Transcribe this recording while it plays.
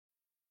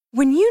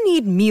When you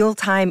need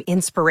mealtime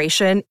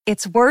inspiration,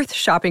 it's worth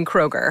shopping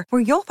Kroger,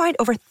 where you'll find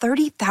over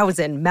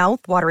 30,000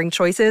 mouth-watering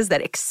choices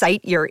that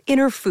excite your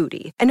inner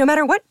foodie. And no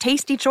matter what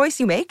tasty choice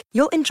you make,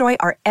 you'll enjoy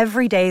our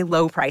everyday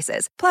low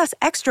prices, plus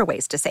extra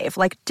ways to save,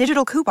 like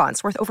digital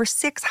coupons worth over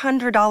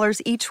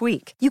 $600 each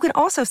week. You can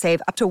also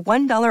save up to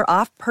 $1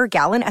 off per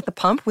gallon at the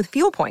pump with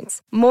fuel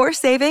points. More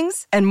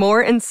savings and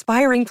more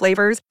inspiring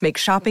flavors make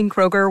shopping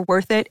Kroger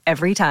worth it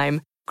every time.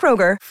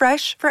 Kroger,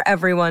 fresh for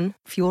everyone.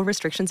 Fuel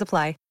restrictions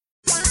apply.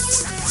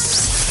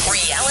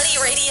 Reality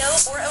radio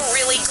for a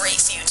really great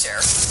future.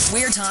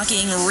 We're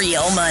talking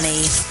real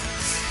money.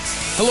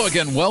 Hello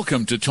again.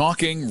 Welcome to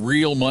Talking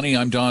Real Money.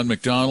 I'm Don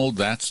McDonald.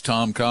 That's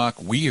Tom Cock.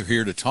 We are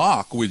here to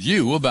talk with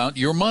you about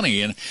your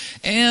money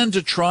and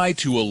to try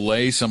to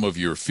allay some of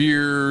your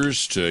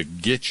fears, to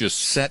get you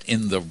set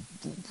in the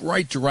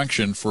right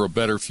direction for a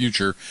better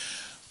future,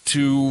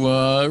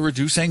 to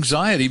reduce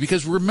anxiety.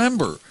 Because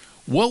remember,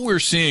 what we're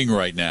seeing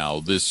right now,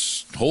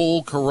 this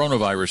whole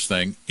coronavirus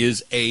thing,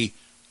 is a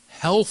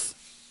health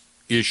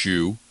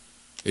issue.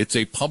 It's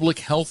a public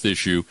health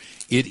issue.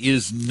 It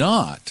is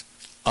not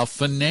a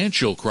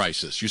financial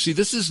crisis. You see,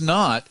 this is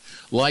not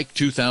like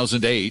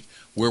 2008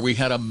 where we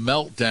had a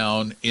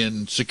meltdown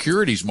in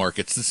securities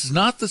markets. This is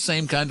not the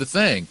same kind of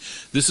thing.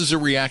 This is a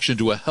reaction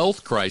to a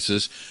health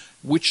crisis,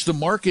 which the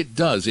market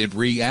does. It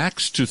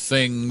reacts to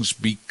things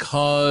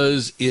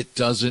because it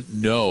doesn't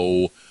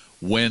know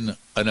when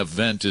an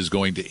event is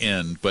going to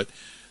end. But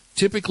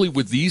typically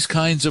with these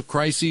kinds of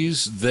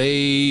crises,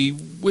 they,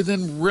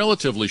 within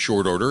relatively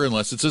short order,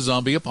 unless it's a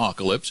zombie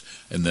apocalypse,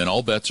 and then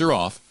all bets are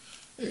off,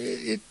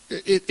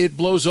 it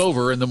blows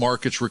over and the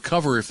markets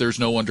recover if there's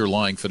no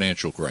underlying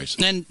financial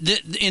crisis. And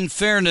in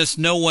fairness,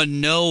 no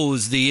one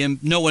knows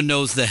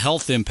the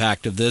health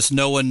impact of this.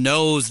 No one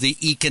knows the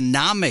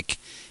economic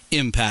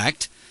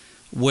impact,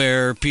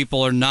 where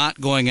people are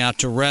not going out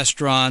to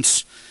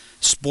restaurants,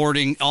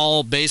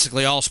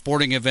 basically all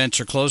sporting events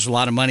are closed, a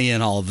lot of money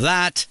in all of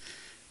that.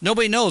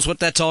 Nobody knows what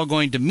that's all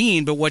going to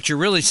mean, but what you're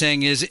really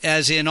saying is,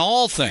 as in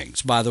all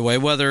things, by the way,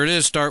 whether it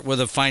is start with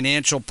a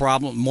financial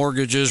problem,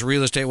 mortgages,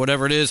 real estate,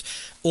 whatever it is,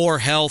 or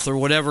health or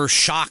whatever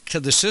shock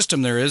to the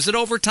system there is, that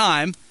over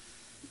time,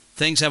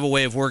 things have a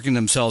way of working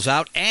themselves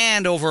out,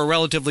 and over a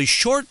relatively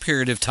short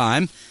period of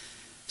time,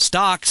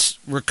 stocks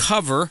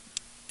recover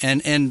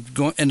and end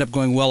up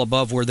going well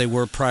above where they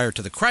were prior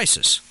to the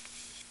crisis.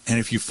 And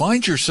if you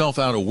find yourself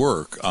out of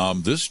work,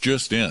 this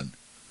just in.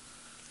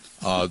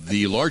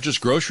 The largest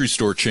grocery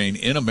store chain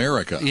in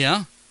America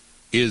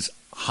is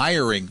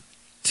hiring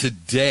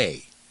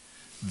today.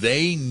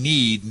 They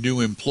need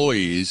new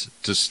employees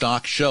to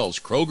stock shelves.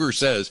 Kroger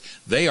says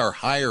they are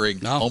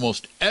hiring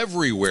almost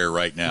everywhere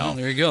right now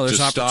there you go. There's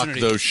to stock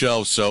those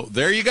shelves. So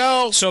there you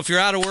go. So if you're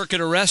out of work at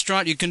a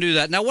restaurant, you can do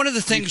that. Now, one of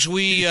the things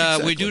we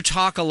do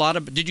talk a lot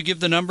about. Did you give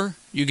the number?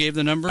 You gave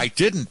the number? I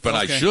didn't, but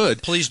okay. I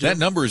should. Please do. That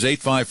number is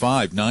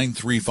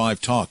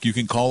 855-935-TALK. You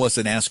can call us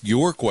and ask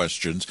your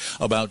questions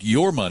about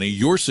your money,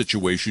 your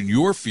situation,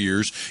 your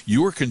fears,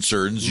 your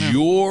concerns,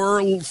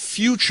 your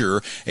future.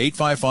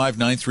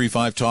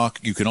 855-935-TALK.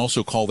 You can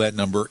also call that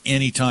number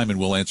anytime, and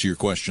we'll answer your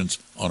questions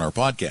on our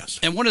podcast.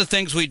 And one of the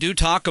things we do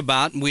talk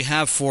about, and we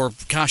have for,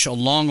 a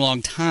long,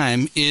 long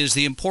time, is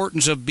the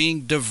importance of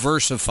being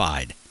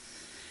diversified.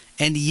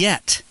 And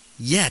yet,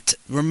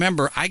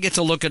 remember, I get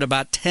to look at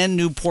about 10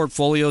 new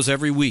portfolios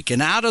every week,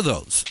 and out of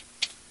those,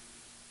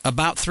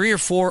 about 3 or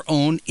 4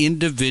 own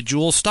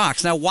individual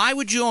stocks. Now, why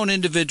would you own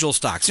individual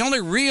stocks? The only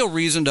real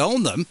reason to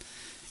own them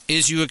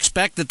is you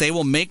expect that they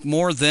will make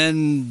more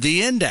than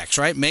the index,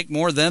 right? Make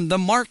more than the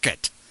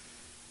market.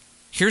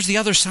 Here's the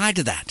other side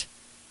to that.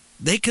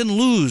 They can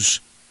lose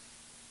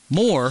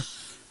more,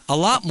 a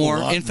lot more.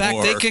 In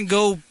fact, they can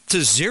go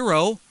to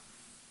zero.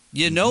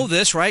 You know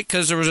this, right?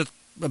 Because there was a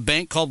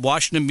bank called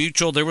Washington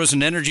Mutual. There was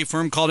an energy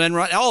firm called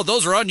Enron. Oh,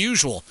 those are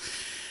unusual.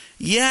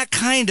 Yeah,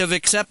 kind of,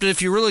 except that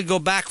if you really go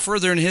back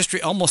further in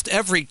history, almost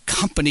every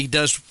company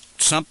does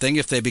something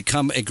if they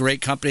become a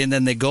great company and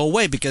then they go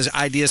away because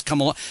ideas come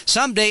along.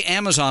 Someday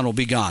Amazon will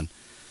be gone.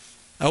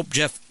 I hope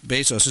Jeff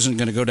Bezos isn't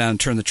going to go down and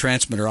turn the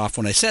transmitter off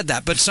when I said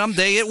that, but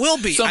someday it will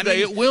be.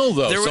 It will,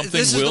 though.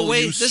 Something will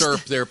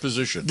usurp their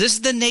position. This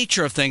is the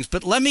nature of things,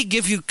 but let me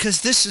give you,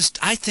 because this is,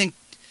 I think,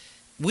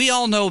 we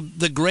all know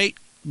the great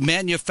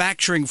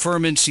manufacturing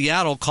firm in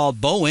Seattle called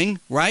Boeing,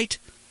 right?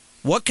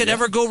 What could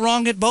ever go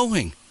wrong at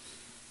Boeing?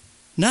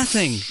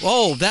 Nothing.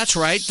 Oh, that's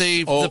right.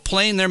 The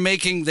plane they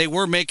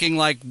were making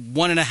like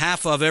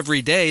 1.5 of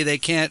every day. They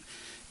can't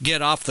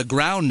get off the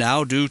ground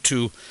now due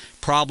to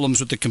problems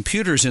with the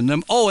computers in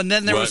them. Oh, and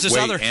then there was this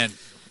other... And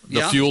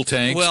the fuel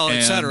tanks. Well,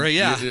 et cetera,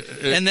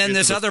 and then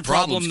this other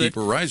problem that keep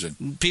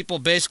rising. People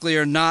basically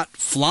are not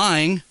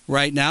flying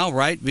right now,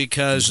 right,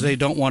 because they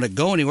don't want to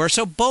go anywhere.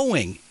 So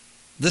Boeing,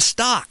 the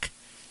stock,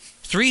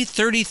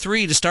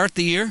 $333 to start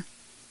the year,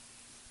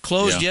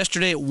 closed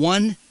yesterday at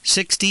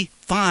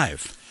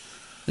 $165.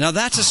 Now,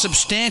 that's a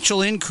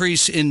substantial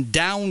increase in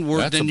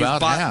downward. That's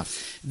about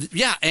half.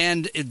 Yeah,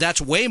 and that's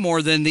way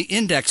more than the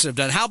index have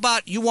done. How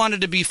about you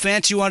wanted to be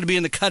fancy, you wanted to be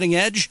in the cutting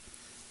edge,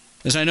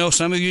 as I know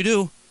some of you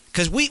do,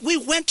 Because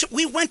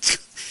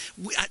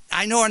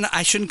I know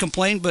I shouldn't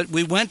complain, but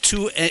we went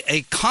to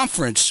a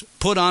conference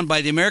put on by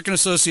the American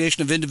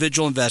Association of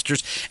Individual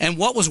Investors, and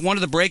what was one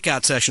of the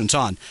breakout sessions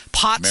on?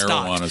 Pot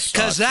stocks.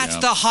 Because that's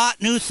the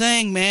hot new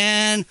thing,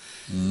 man.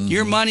 Mm-hmm.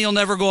 Your money will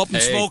never go up in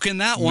smoke in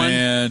that one.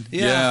 Man,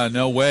 yeah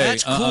no way.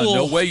 That's cool.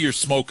 No way you're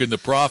smoking the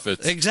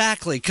profits.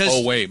 Exactly.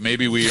 Oh, wait,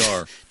 maybe we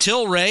are.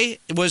 Tilray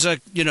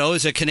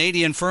is a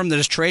Canadian firm that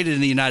is traded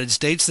in the United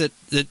States that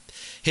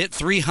hit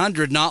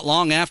 300 not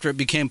long after it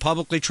became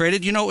publicly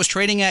traded. You know what it was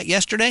trading at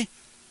yesterday?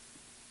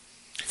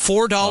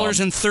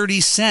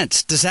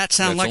 $4.30. Does that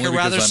sound like a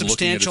rather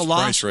substantial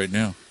loss right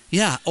now?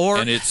 Yeah,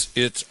 and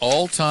its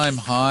all-time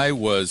high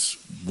was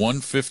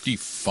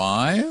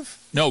 155.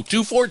 No,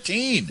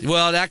 214.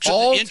 Well,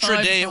 actually,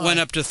 intraday it went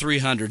up to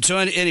 300. So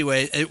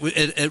anyway,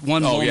 at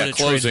one moment,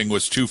 closing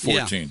was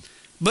 214. Yeah.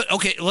 But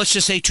okay, let's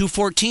just say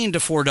 214 to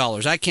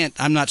 $4.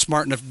 I'm not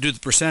smart enough to do the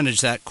percentage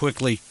that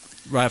quickly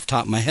right off the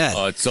top of my head.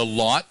 It's a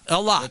lot.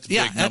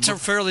 That's a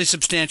fairly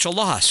substantial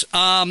loss.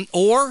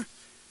 Or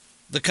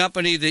the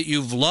company that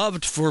you've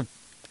loved for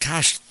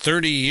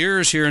 30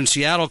 years here in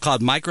Seattle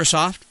called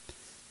Microsoft.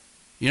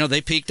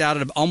 They peaked out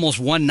at almost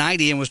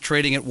 190 and was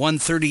trading at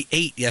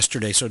 138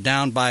 yesterday, so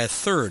down by a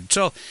third.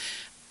 So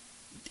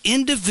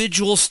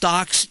individual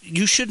stocks,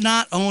 you should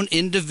not own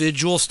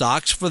individual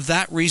stocks for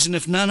that reason,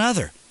 if none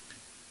other.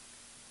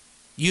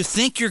 You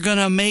think you're going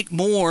to make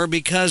more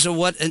because of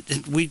what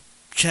we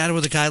chatted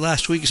with a guy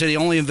last week. He said he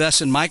only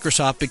invests in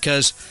Microsoft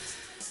because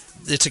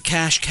it's a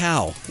cash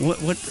cow.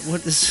 What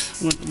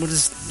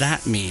does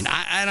that mean?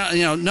 I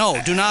don't. No,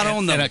 do not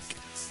own them.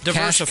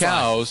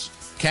 Diversify.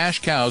 Cash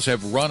cows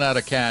have run out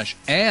of cash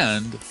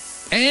and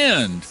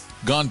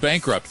gone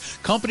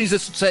bankrupt. Companies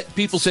that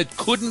people said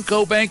couldn't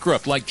go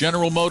bankrupt, like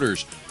General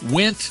Motors,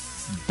 went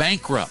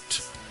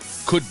bankrupt.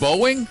 Could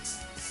Boeing?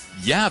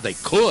 Yeah, they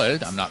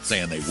could. I'm not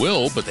saying they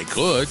will, but they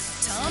could.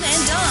 Tom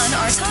and Don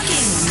are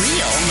talking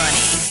real money.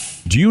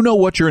 Do you know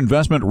what your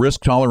investment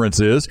risk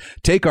tolerance is?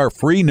 Take our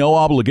free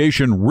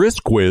no-obligation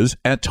risk quiz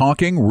at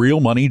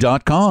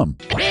TalkingRealMoney.com.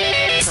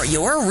 For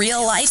your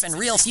real life and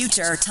real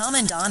future, Tom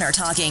and Don are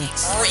talking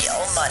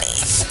real money.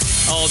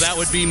 Oh, that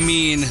would be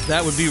mean.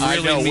 That would be really mean.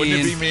 I know, wouldn't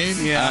it be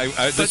mean? Yeah.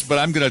 But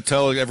I'm going to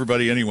tell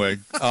everybody anyway.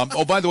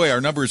 By the way, our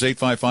number is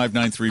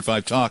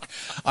 855-935-TALK.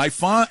 I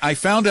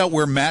found out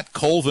where Matt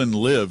Colvin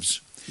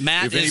lives.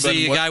 Matt is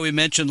the guy we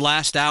mentioned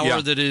last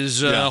hour that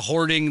is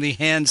hoarding the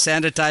hand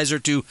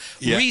sanitizer to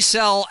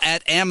resell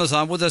at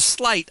Amazon with a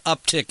slight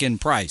uptick in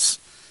price.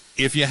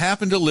 If you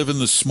happen to live in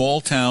the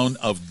small town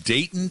of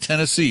Dayton,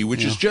 Tennessee,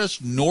 which is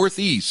just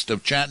northeast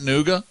of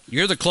Chattanooga.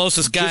 You're the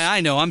closest guy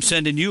I know. I'm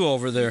sending you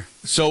over there.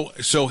 So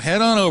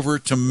head on over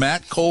to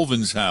Matt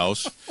Colvin's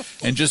house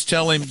and just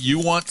tell him you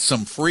want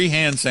some free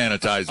hand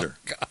sanitizer.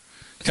 Oh,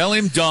 tell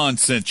him Don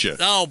sent you.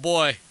 Oh,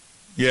 boy.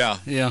 Yeah.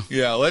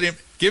 Let him.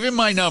 Give him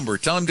my number.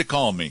 Tell him to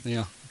call me.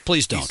 Yeah.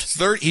 Please don't.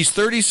 He's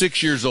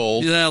 36 years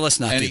old. Yeah, let's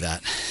not do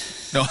that.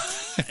 No.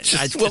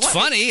 It's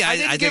funny. I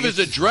didn't give his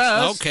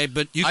address. Okay,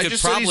 but you could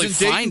just probably said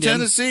he's in find Dayton, him.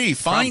 Tennessee.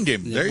 Find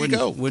him. There you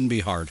go. Wouldn't be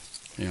hard.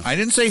 Yeah. I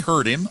didn't say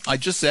hurt him. I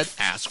just said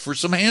ask for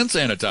some hand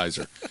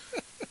sanitizer.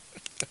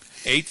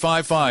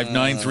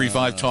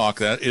 855-935-TALK.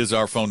 That is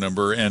our phone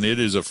number, and it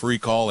is a free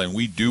call, and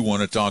we do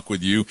want to talk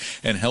with you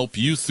and help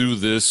you through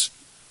this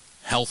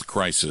health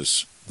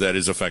crisis that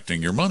is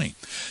affecting your money.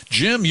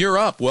 Jim, you're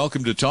up.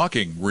 Welcome to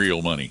Talking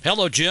Real Money.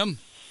 Hello, Jim.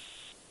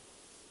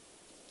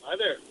 Hi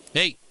there.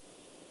 Hey.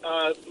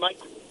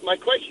 My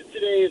question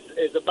today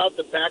is about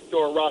the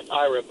backdoor Roth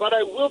IRA, but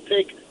I will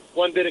take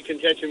one bit of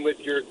contention with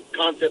your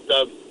concept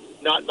of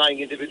not buying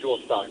individual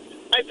stocks.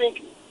 I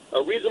think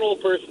a reasonable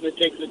person that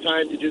takes the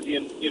time to do the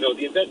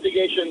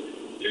investigation,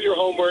 do your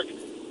homework,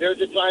 there's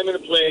a time and a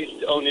place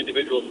to own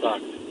individual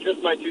stocks.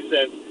 Just my 2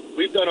 cents.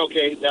 We've done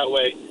okay that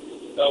way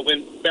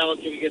when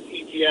balancing against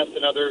ETFs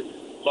and other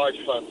large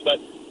funds. But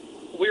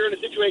we're in a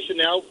situation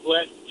now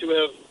blessed to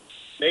have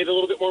made a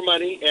little bit more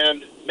money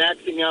and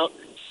maxing out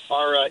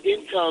our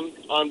income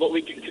on what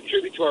we can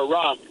contribute to our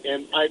Roth.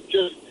 And I've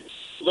just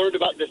learned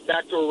about this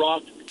backdoor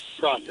Roth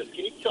process.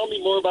 Can you tell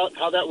me more about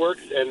how that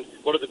works and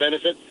what are the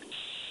benefits?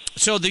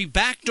 So the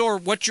backdoor,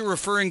 what you're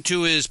referring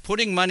to is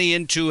putting money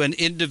into an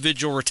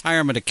individual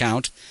retirement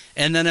account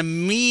and then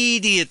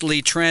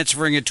immediately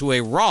transferring it to a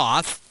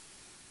Roth.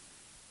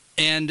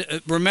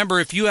 And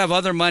remember, if you have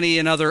other money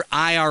in other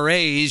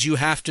IRAs, you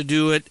have to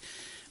do it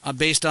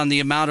based on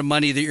the amount of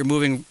money that you're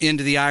moving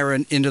into the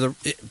IRA and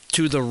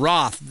to the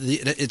Roth.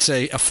 It's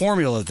a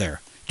formula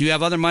there. Do you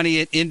have other money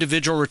in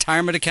individual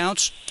retirement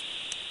accounts?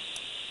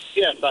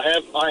 Yes, I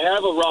have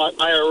a Roth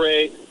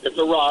IRA. It's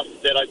a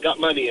Roth that I've got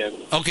money in.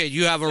 Okay,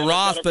 you have a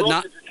Roth, but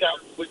not.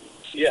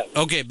 Yes.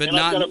 Okay, but and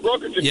not. I've got a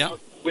brokerage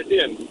account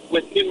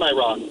within my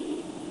Roth.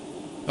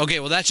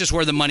 Okay, well, that's just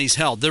where the money's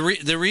held. The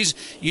reason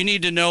you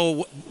need to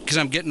know, because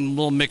I'm getting a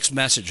little mixed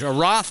message. A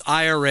Roth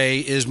IRA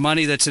is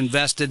money that's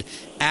invested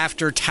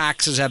after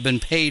taxes have been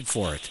paid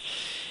for it.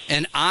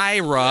 An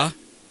IRA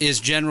is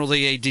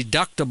generally a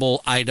deductible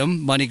item.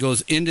 Money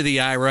goes into the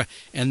IRA,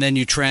 and then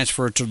you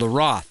transfer it to the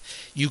Roth.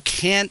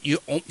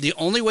 The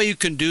only way you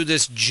can do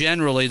this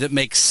generally that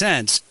makes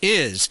sense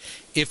is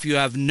if you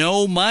have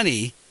no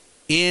money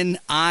in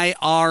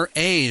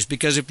IRAs,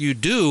 because if you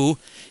do,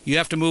 you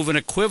have to move an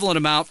equivalent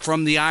amount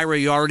from the IRA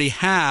you already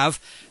have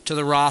to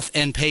the Roth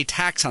and pay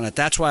tax on it.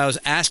 That's why I was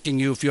asking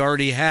you if you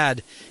already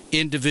had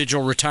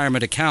individual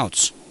retirement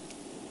accounts.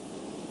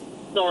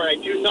 Sorry,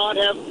 I do not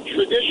have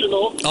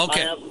traditional.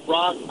 Okay. I have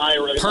Roth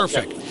IRA.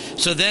 Perfect. Okay.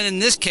 So then in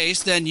this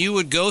case, then you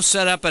would go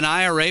set up an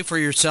IRA for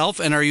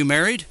yourself. And are you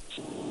married?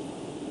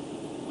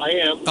 I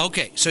am.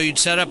 Okay, so you'd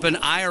set up an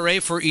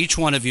IRA for each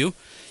one of you.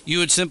 You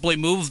would simply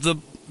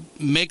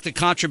make the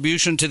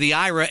contribution to the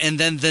IRA, and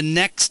then the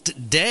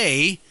next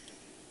day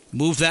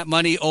move that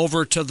money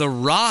over to the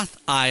Roth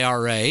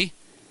IRA,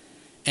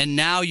 and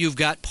now you've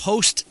got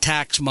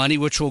post-tax money,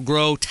 which will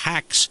grow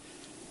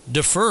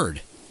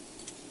tax-deferred.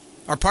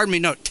 Or pardon me,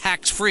 no,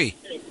 tax-free.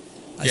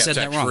 I said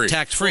that wrong.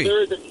 Tax-free.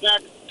 So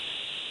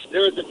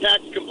there is a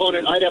tax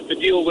component I'd have to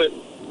deal with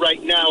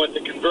right now at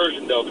the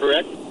conversion, though,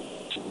 correct?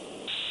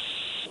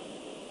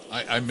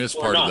 I missed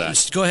part of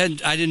that. Go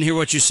ahead. I didn't hear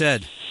what you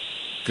said.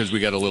 Because we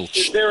got a little...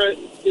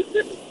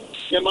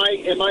 Am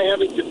I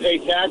having to pay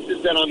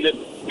taxes then on this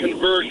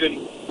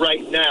conversion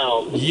right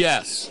now?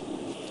 Yes.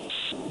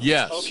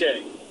 Yes.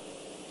 Okay.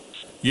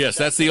 Yes,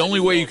 that's the only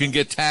way you can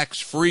get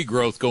tax-free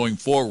growth going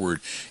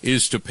forward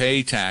is to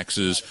pay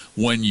taxes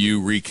when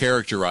you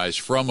recharacterize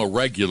from a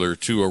regular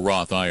to a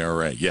Roth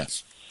IRA.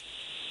 Yes.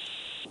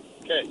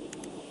 Okay.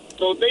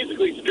 So it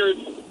basically skirts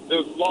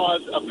the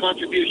laws of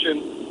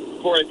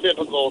contribution for a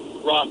typical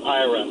Roth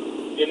IRA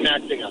in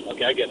maxing out.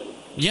 Okay, I get it.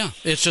 Yeah,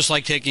 it's just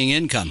like taking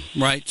income,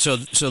 right? So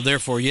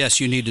therefore, yes,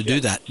 you need to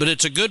do that. But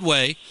it's a good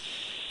way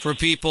for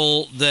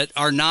people that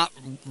are not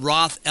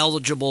Roth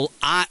eligible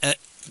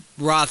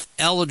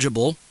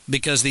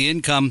because the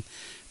income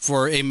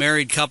for a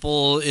married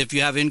couple, if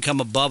you have income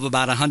above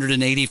about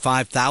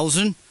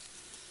 $185,000,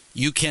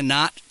 you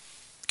cannot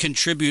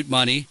contribute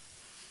money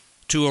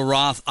to a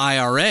Roth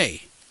IRA.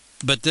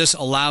 But this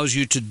allows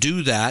you to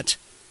do that.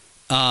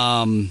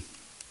 Allows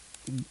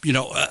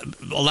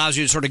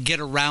you to sort of get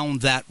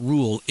around that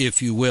rule,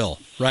 if you will,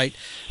 right?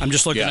 I'm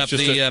just looking up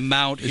the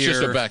amount here. It's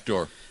just a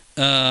backdoor.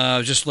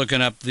 Just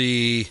looking up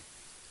the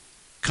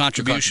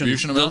contribution. The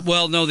contribution amount?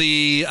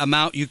 The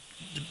amount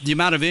the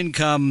amount of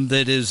income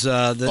that is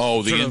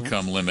the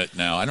income limit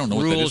now. I don't know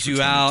what that is. Rules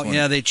you out.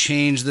 Yeah, they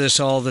change this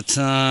all the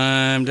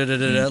time.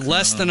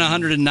 Less than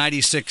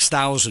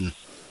 $196,000.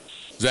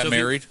 Is that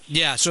married?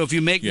 So if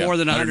you make more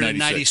than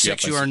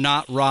 196, you are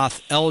not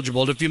Roth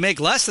eligible. If you make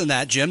less than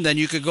that, Jim, then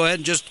you could go ahead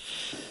and just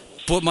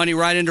put money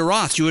right into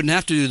Roth. You wouldn't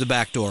have to do the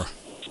back door.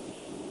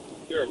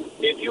 Sure.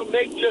 If you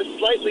make just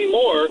slightly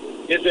more,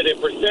 is it a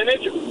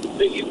percentage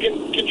that you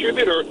can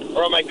contribute, or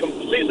am I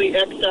completely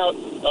X'd out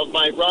of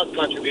my Roth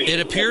contribution? It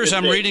appears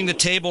I'm reading the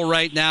table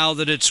right now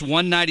that it's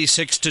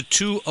 196 to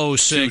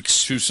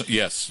 206.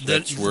 Yes,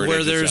 that's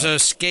where there's a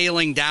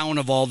scaling down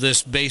of all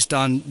this based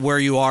on where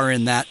you are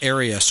in that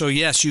area. So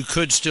yes, you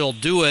could still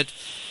do it,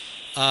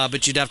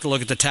 but you'd have to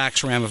look at the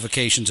tax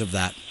ramifications of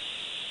that.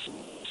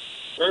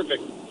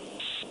 Perfect.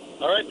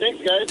 All right,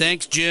 thanks, guys.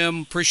 Thanks,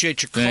 Jim.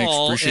 Appreciate your call. Thanks,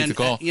 appreciate the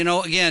call.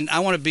 Again, I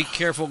want to be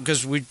careful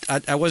because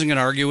I wasn't going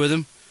to argue with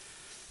him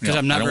because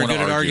I'm not very good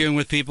at arguing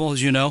with people,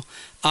 as you know.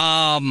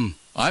 I'm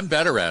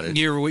better at it.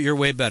 You're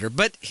way better,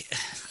 but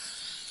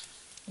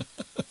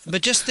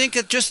just think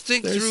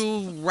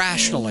through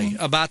rationally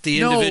about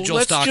the individual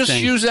stock thing. Let's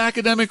just use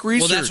academic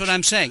research. Well, that's what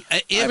I'm saying.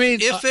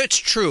 If it's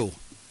true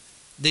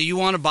that you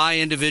want to buy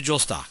individual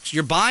stocks,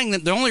 you're buying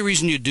them. The only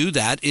reason you do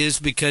that is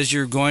because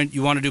you want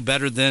to do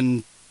better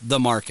than the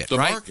market,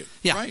 right? The market,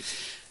 yeah. Right.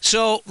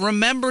 So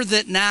remember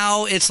that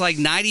now it's like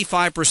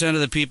 95% of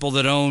the people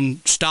that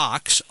own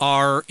stocks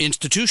are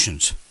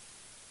institutions,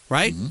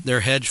 right? Mm-hmm. They're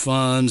hedge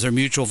funds, they're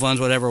mutual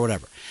funds, whatever.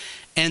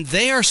 And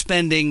they are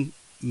spending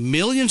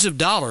millions of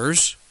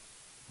dollars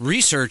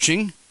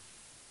researching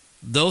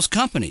those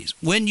companies.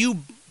 When you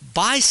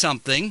buy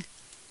something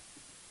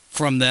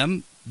from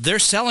them, they're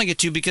selling it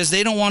to you because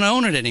they don't want to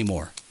own it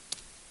anymore.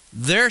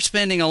 They're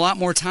spending a lot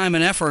more time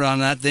and effort on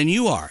that than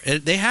you are.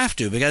 They have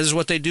to, because it's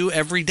what they do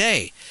every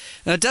day.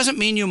 Now, it doesn't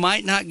mean you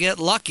might not get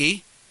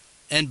lucky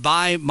and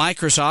buy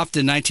Microsoft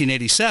in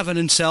 1987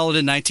 and sell it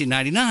in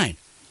 1999.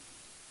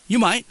 You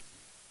might.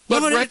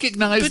 But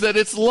recognize that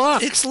it's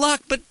luck. It's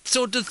luck. But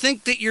so to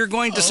think that you're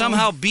going to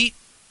somehow beat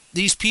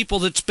these people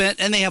that spent,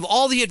 and they have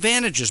all the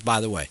advantages,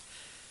 by the way,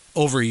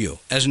 over you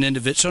as an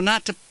individual. So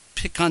not to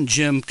pick on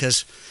Jim,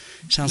 because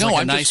sounds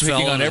like a nice fellow. No, I'm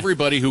just picking on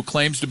everybody who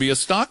claims to be a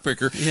stock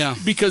picker. Yeah.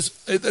 Because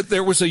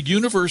there was an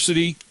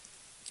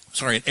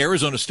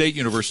Arizona State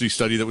University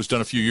study that was done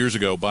a few years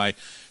ago by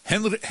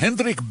Hendrik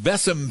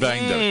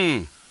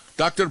Bessembinder.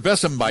 Dr.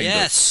 Bessembinder.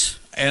 Yes.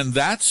 And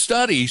that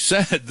study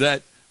said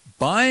that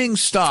buying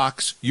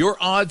stocks, your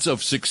odds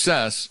of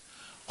success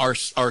are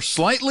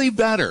slightly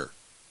better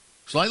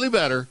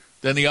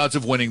than the odds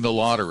of winning the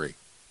lottery.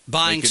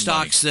 Buying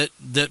stocks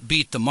that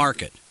beat the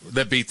market.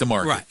 That beat the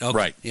market. Right. Okay.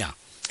 Right. Yeah.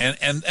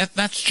 And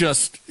that's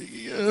just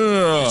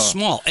It's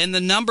small. And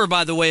the number,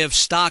 by the way, of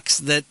stocks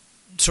that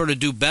sort of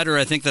do better,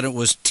 I think that it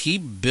was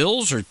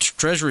T-bills or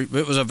Treasury.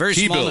 It was a very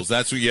small. T-bills,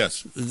 that's what,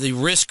 yes. The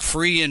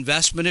risk-free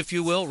investment, if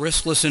you will,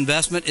 riskless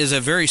investment, is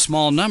a very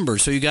small number.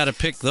 So you got to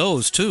pick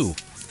those, too.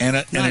 And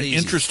an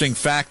interesting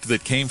fact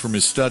that came from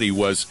his study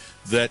was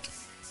that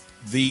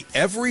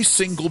every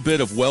single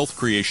bit of wealth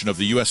creation of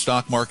the U.S.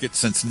 stock market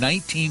since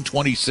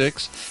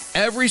 1926,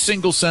 every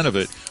single cent of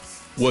it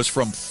was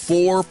from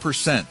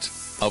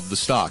 4% of the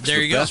stocks.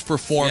 There you go. The best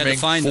performing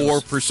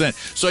 4%.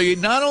 So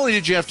not only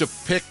did you have to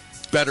pick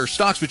better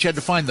stocks, but you had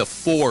to find the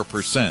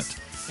 4%.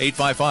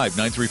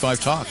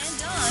 855-935-TALK. And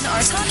Don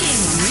are talking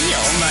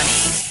real money.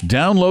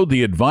 Download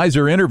the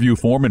advisor interview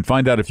form and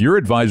find out if your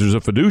advisor's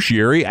a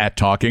fiduciary at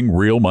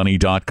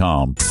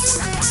TalkingRealMoney.com.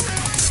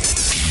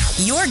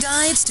 Your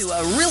guides to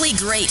a really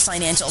great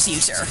financial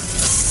future.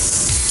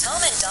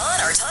 Tom and Don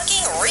are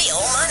talking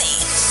real money.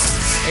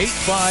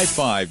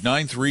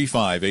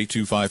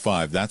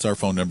 855-935-8255. That's our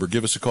phone number.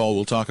 Give us a call.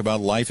 We'll talk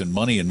about life and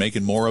money and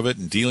making more of it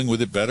and dealing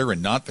with it better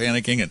and not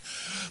panicking and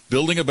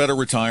building a better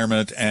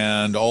retirement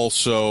and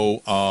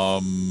also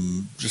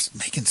just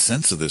making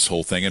sense of this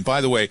whole thing. And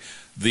by the way,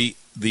 the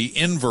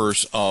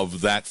inverse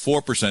of that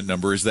 4%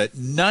 number is that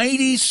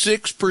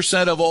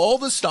 96% of all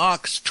the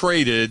stocks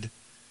traded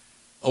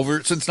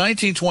since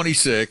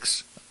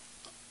 1926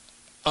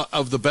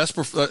 of the best,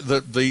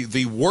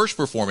 the worst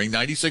performing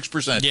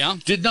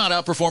 96% did not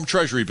outperform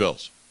Treasury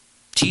bills.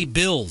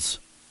 T-bills.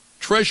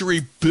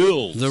 Treasury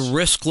bills. The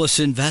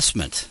riskless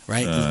investment,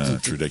 right?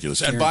 It's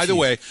ridiculous. And by the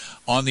way,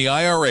 on the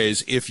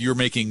IRAs, if you're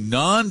making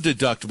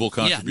non-deductible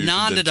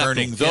contributions and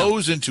turning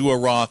those into a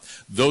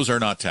Roth, those are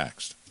not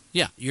taxed.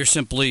 Yeah, you're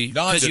simply,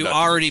 because you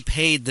already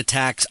paid the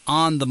tax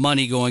on the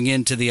money going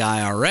into the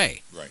IRA.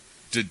 Right.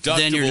 Deductibles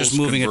then you're just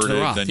moving it to the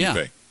Roth. Then you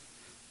pay.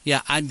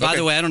 Yeah, by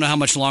the way, I don't know how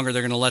much longer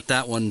they're going to let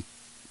that one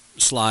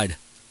slide.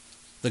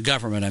 The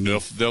government, I mean.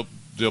 After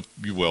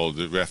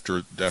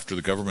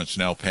the government's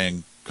now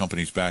paying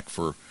companies back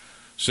for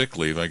sick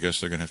leave, I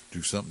guess they're going to have to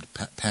do something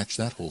to patch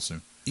that hole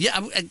soon. Yeah,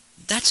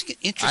 that's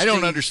interesting. I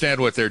don't understand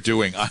what they're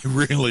doing. I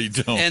really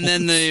don't. And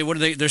then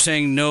they're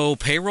saying no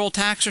payroll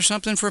tax or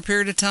something for a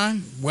period of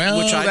time? Well,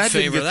 which I'd that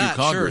favor didn't get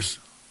through Congress.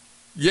 Sure.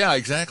 Yeah,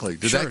 exactly.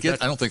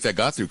 I don't think that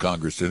got through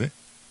Congress, did it?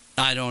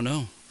 I don't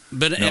know.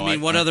 But,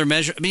 what other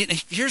measure? I mean,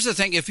 here's the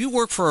thing. If you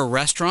work for a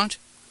restaurant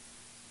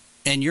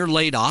and you're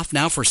laid off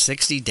now for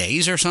 60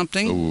 days or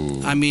something,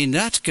 ooh, I mean,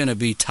 that's going to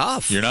be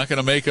tough. You're not going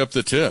to make up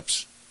the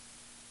tips.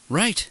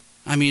 Right.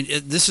 I mean,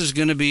 this is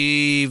going to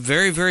be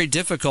very, very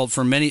difficult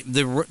for many.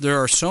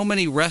 There are so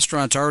many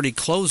restaurants already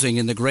closing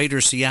in the greater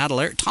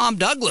Seattle area. Tom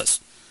Douglas,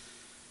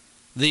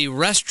 the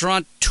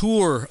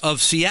restaurateur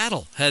of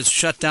Seattle, has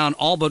shut down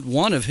all but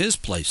one of his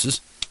places,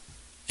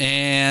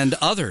 and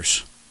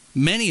others.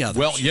 Many others.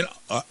 Well,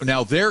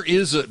 now there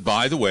is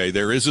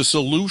a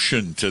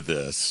solution to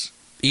this.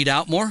 Eat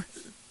out more?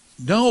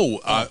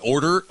 No,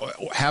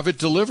 have it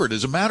delivered.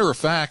 As a matter of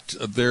fact,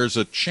 there's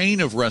a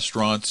chain of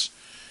restaurants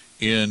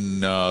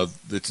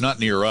it's not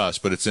near us,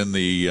 but it's in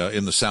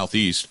the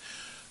southeast,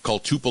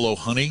 called Tupelo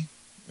Honey,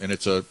 and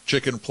it's a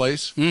chicken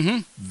place.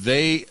 Mm-hmm.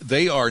 They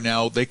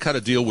cut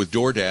a deal with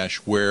DoorDash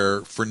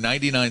where for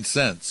 99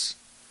 cents.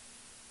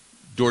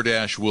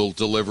 DoorDash will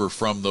deliver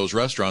from those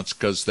restaurants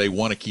because they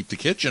want to keep the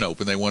kitchen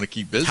open. They want to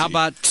keep busy. How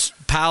about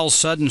Pal's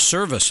Sudden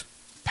Service?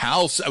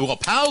 Pal's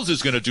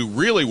is going to do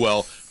really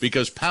well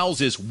because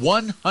Pal's is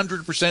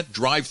 100%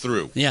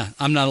 drive-through. Yeah,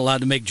 I'm not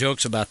allowed to make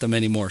jokes about them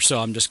anymore, so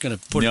I'm just going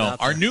to put it out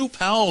there. Our new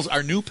Pal's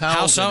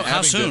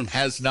how soon?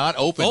 Has not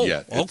opened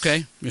yet.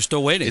 Okay, you're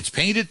still waiting. It's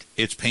painted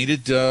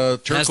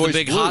turquoise blue. Has the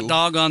big hot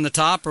dog on the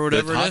top or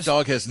whatever it is? The hot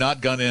dog has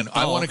not gone in.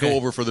 I want to go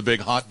over for the big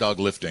hot dog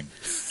lifting.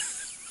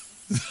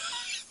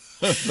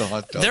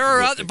 There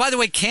are other, by the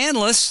way,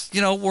 Canlis,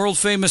 world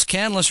famous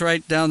Canlis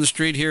right down the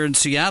street here in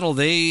Seattle.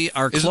 They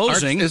are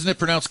closing. Isn't it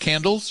pronounced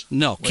Candles?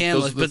 No,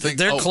 Canlis, but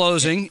they're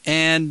closing,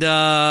 and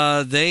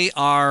they're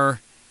going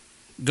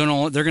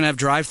to have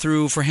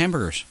drive-through for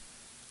hamburgers.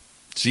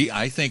 See,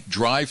 I think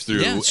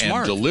drive-through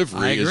and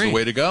delivery is the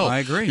way to go. I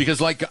agree.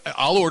 Because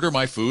I'll order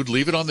my food,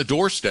 leave it on the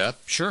doorstep.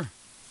 Sure.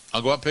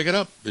 I'll go out and pick it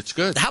up. It's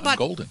good. How about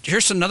golden?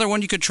 Here's another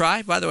one you could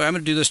try. By the way, I'm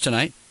going to do this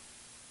tonight.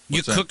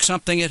 What's you cook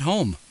something at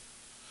home.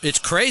 It's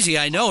crazy,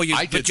 I know. You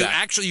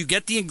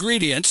get the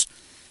ingredients,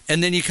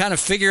 and then you kind of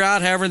figure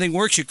out how everything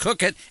works. You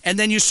cook it, and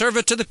then you serve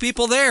it to the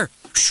people there.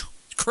 It's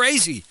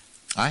crazy.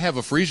 I have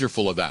a freezer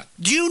full of that.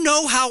 Do you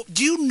know?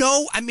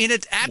 I mean,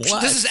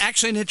 this is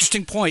actually an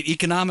interesting point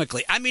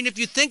economically. I mean, if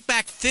you think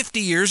back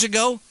 50 years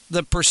ago,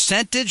 the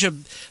percentage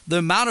of the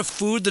amount of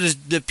food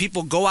that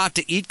people go out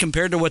to eat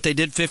compared to what they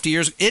did 50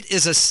 years ago, it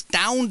is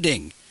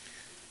astounding.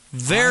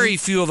 Very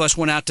few of us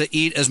went out to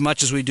eat as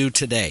much as we do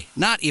today.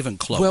 Not even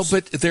close. Well,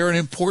 but they're an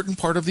important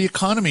part of the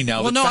economy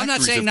now. Well, no, I'm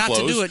not saying not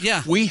to do it.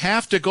 Yeah, we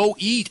have to go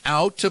eat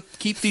out to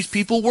keep these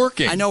people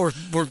working. I know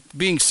we're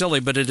being silly,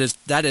 but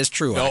that is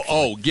true.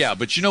 Oh, yeah.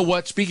 But you know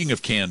what? Speaking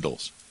of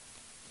candles,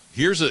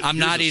 I'm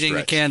not eating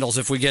the candles.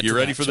 If we get, you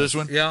ready for this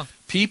one? Yeah.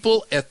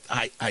 People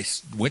I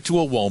went to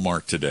a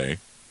Walmart today.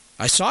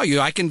 I saw you.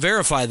 I can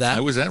verify that.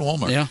 I was at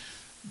Walmart. Yeah.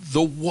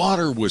 The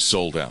water was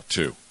sold out,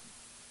 too.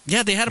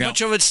 Yeah, they had a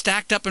bunch of it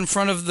stacked up in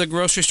front of the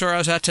grocery store I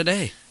was at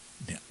today.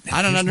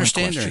 I don't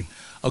understand it.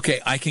 Okay,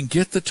 I can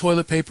get the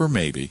toilet paper,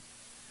 maybe.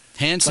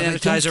 Hand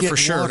sanitizer for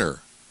sure. Water.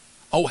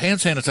 Oh, hand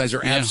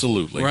sanitizer,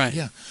 absolutely. Right.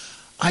 Yeah.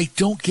 I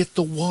don't get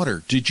the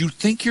water. Did you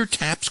think your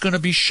tap's going to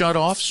be shut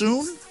off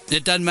soon?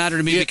 It doesn't matter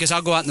to me because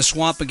I'll go out in the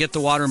swamp and get the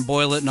water and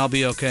boil it, and I'll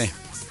be okay.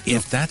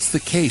 If that's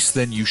the case,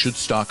 then you should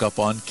stock up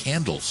on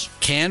candles.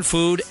 Canned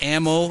food,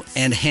 ammo,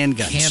 and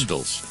handguns.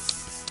 Candles.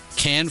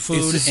 Canned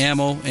food,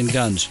 ammo, and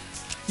guns.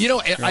 You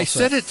know, I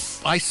said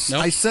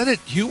it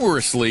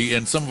humorously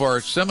in some of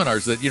our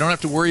seminars that you don't have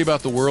to worry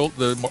about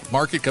the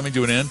market coming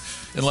to an end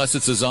unless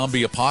it's a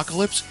zombie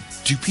apocalypse.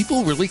 Do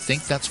people really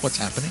think that's what's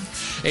happening?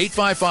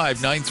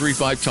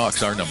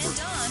 855-935-TALK's our number.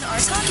 Don are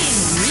talking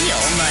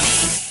real money.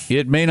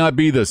 It may not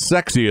be the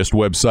sexiest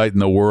website in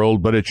the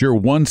world, but it's your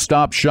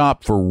one-stop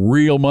shop for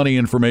real money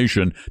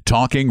information.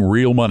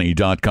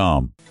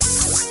 TalkingRealMoney.com.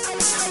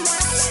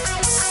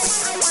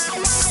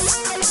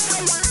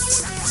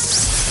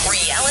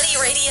 Reality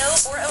radio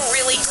for a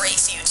really great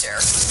future.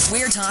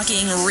 We're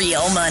talking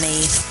real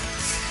money.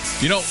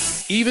 You know,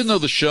 even though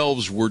the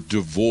shelves were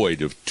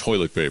devoid of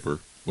toilet paper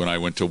when I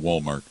went to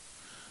Walmart,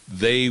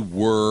 they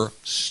were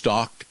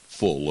stocked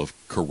full of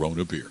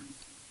Corona beer.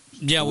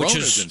 Yeah, which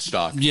Corona's is in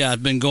stock. Yeah,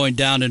 it's been going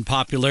down in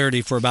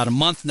popularity for about a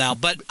month now.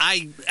 But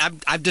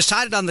I've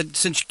decided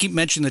since you keep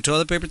mentioning the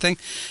toilet paper thing,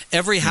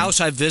 every house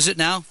I visit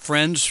now,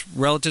 friends,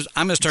 relatives,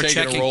 I'm going to start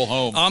checking. A roll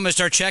home. I'm going to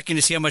start checking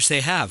to see how much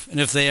they have,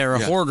 and if they are a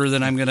hoarder,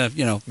 then I'm going to I'm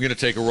going to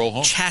take a roll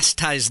home.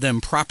 Chastise them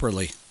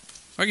properly.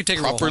 Or you can take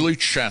a roll home. Properly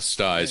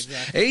chastised.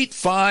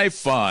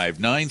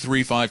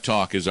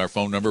 855-935-TALK is our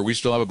phone number. We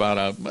still have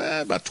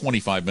about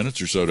 25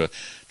 minutes or so to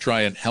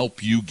try and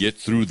help you get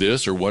through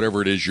this or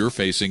whatever it is you're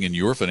facing in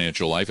your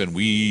financial life, and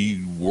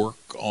we work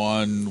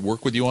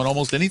with you on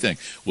almost anything.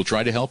 We'll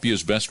try to help you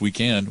as best we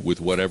can with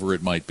whatever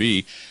it might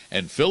be.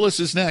 And Phyllis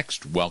is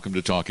next. Welcome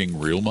to Talking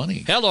Real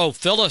Money. Hello,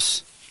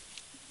 Phyllis.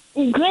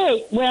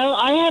 Great. Well,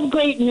 I have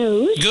great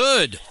news.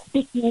 Good.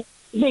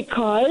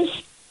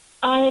 Because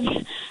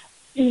I've,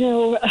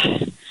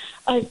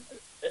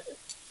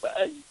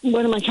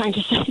 what am I trying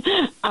to say?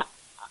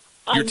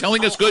 You're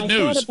telling us good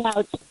news.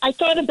 I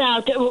thought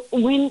about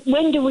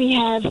when do we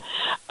have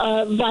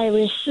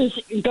viruses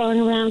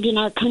going around in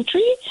our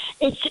country?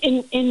 It's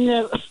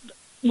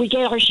we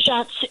get our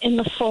shots in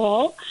the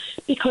fall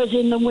because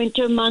in the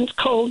winter months,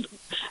 cold,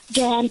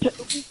 damp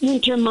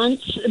winter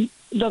months,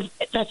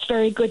 that's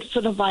very good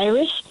for the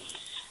virus.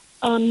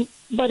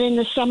 But in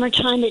the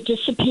summertime, it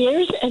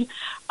disappears. And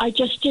I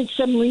just did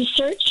some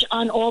research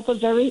on all the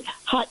very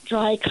hot,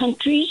 dry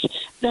countries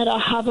that are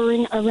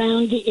hovering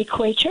around the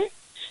equator.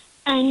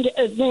 And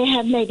they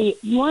have maybe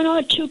one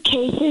or two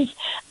cases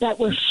that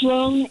were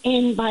flown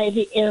in by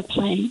the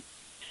airplane.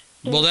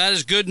 Well, that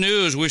is good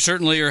news. We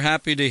certainly are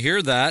happy to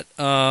hear that.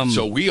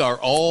 So we are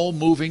all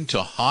moving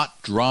to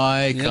hot,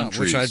 dry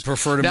countries. Which I'd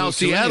prefer to now, move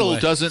Seattle to anyway,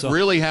 doesn't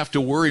really have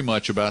to worry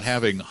much about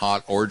having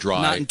hot or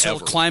dry. Not until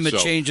climate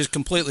change is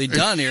completely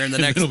done here in the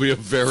next it'll be a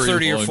very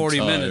 30 or long 40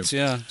 time. minutes.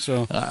 Yeah.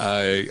 So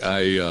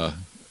I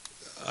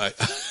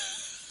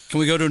can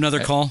we go to another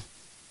call?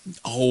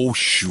 Oh,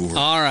 sure.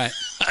 All right.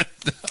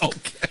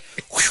 Okay.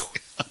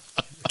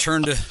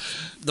 Turn to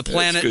the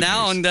planet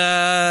now news.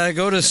 And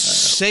go to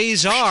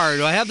Cesar.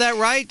 Do I have that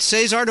right?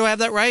 Cesar, do I have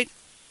that right?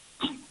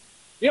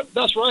 Yep,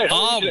 that's right.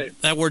 How are you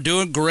today? We're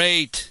doing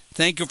great.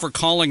 Thank you for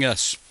calling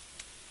us.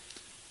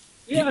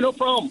 Yeah, no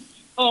problem.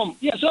 So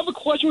I have a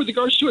question with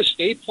regards to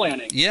estate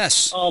planning.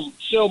 Yes.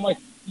 So my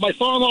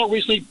father-in-law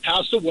recently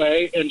passed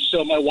away, and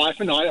so my wife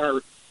and I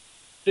are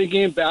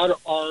thinking about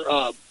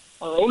our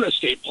own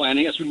estate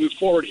planning as we move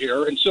forward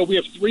here. And so we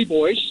have 3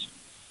 boys.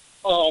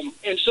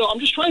 And so I'm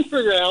just trying to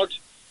figure out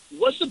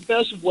what's the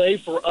best way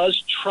for us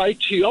to try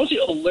to obviously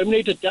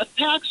eliminate the death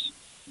tax,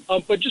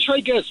 but just try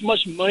to get as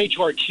much money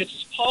to our kids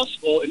as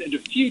possible in the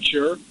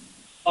future.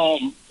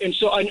 And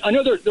so I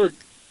know there are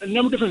a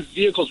number of different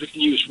vehicles we can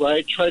use,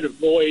 right? Try to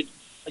avoid,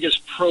 I guess,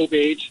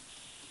 probate.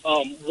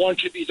 One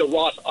could be the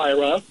Roth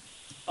IRA.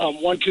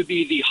 One could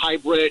be the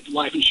hybrid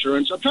life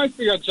insurance. I'm trying to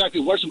figure out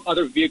exactly what are some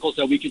other vehicles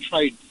that we can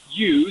try to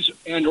use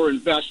and or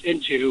invest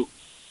into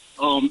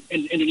in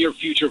the near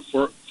future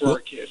for our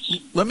kids.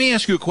 Let me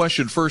ask you a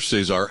question first,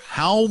 Cesar.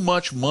 How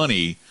much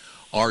money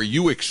are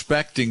you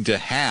expecting to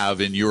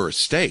have in your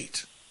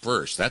estate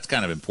first? That's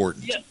kind of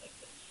important.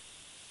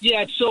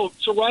 Yeah. So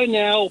right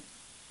now,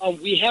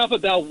 we have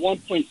about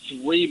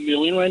 $1.3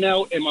 million right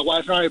now, and my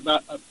wife and I are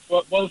about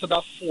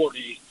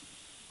 40.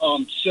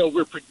 So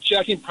we're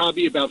projecting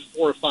probably about $4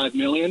 or $5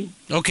 million.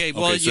 Okay.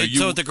 Well,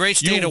 so the great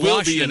state of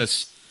Washington.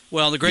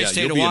 The great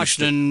state of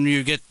Washington,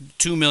 you get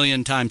 2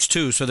 million times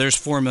 2, so there's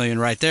 4 million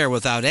right there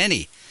without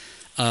any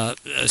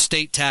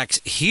state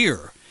tax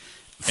here.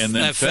 And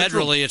then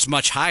federally, it's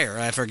much higher.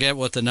 I forget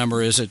what the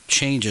number is. It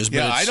changes.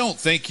 But I don't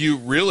think you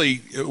really.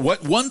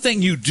 One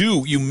thing you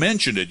do, you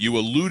mentioned it, you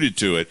alluded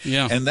to it,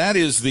 and that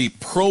is the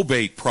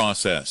probate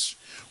process,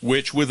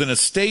 which with an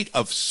estate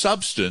of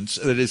substance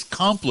that is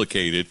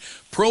complicated,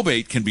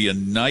 probate can be a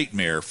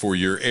nightmare for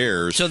your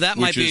heirs. So that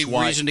might be a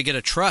reason to get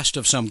a trust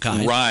of some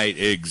kind. Right,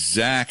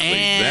 exactly.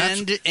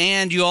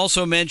 And you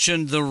also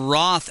mentioned the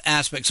Roth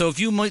aspect. So if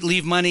you might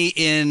leave money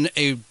in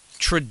a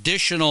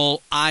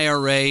traditional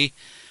IRA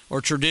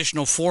or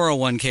traditional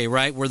 401k,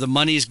 right, where the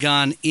money's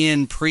gone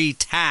in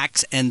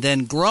pre-tax and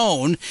then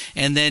grown,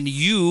 and then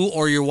you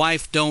or your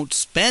wife don't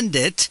spend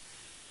it,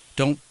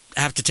 don't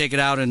have to take it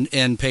out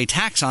and pay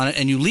tax on it,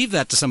 and you leave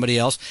that to somebody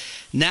else.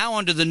 Now,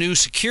 under the new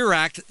Secure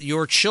Act,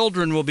 your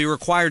children will be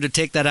required to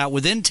take that out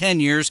within 10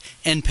 years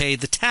and pay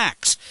the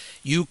tax.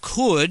 You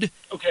could,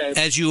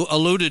 as you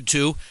alluded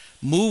to,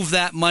 move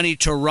that money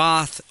to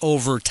Roth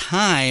over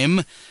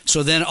time,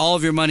 so then all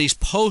of your money's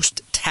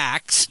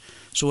post-tax.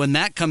 So when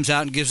that comes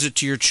out and gives it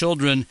to your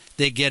children,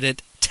 they get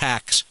it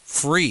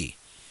tax-free.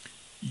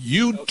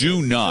 You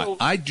do not.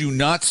 I do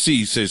not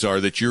see,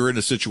 Cesar, that you're in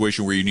a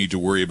situation where you need to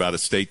worry about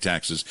estate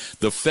taxes.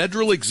 The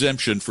federal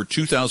exemption for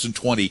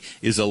 2020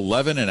 is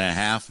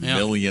 $11.5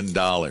 million.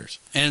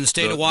 And in the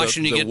state of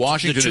Washington, you get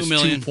Washington the $2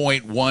 million. is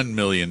 $2.1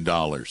 million.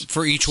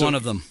 For each one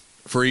of them.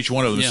 For each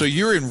one of them. Yeah. So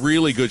you're in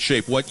really good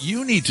shape. What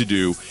you need to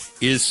do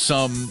is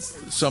some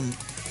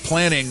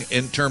planning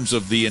in terms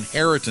of the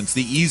inheritance,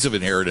 the ease of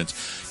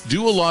inheritance.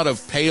 Do a lot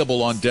of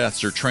payable on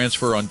deaths or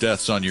transfer on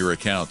deaths on your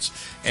accounts.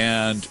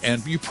 And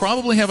you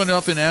probably have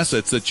enough in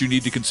assets that you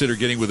need to consider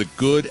getting with a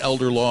good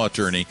elder law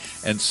attorney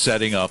and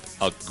setting up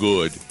a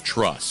good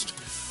trust.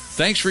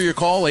 Thanks for your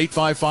call.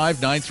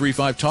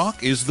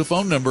 855-935-TALK is the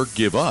phone number.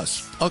 Give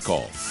us a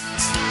call.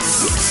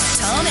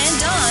 Tom and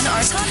Don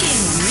are talking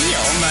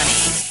real money.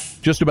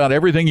 Just about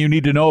everything you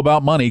need to know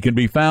about money can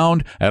be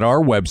found at our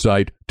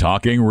website,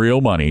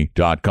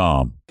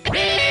 TalkingRealMoney.com.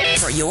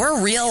 For your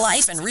real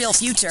life and real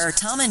future,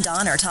 Tom and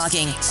Don are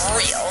talking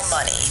real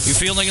money. You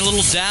feeling a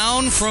little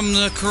down from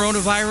the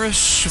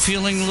coronavirus?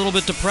 Feeling a little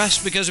bit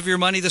depressed because of your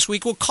money this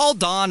week? Well, call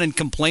Don and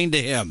complain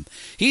to him.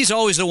 He's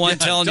always the one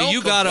telling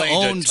you got to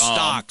own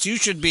stocks. You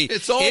should be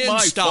in my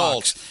stocks.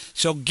 fault.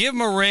 So give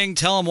him a ring,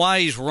 tell him why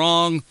he's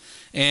wrong,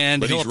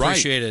 and he'll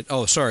appreciate it.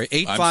 Oh, sorry.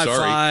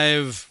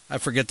 855, I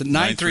forget the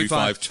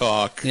 935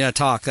 TALK. Yeah,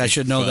 talk. I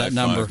should know that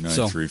number.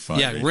 So,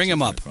 yeah, ring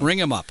him up. Ring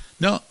him up.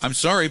 No, I'm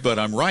sorry, but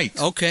I'm right.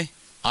 Okay.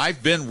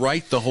 I've been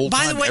right the whole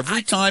time. By the way,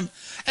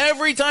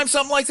 every time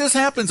something like this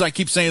happens, I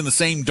keep saying the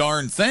same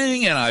darn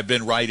thing, and I've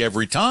been right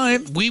every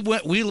time. We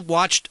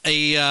watched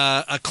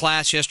a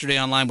class yesterday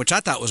online, which I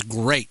thought was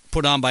great,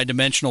 put on by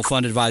Dimensional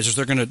Fund Advisors.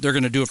 They're gonna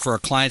do it for our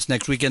clients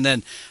next week, and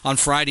then on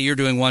Friday you're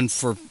doing one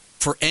for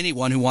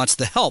anyone who wants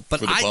the help.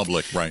 But for the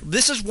public, right?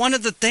 This is one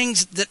of the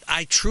things that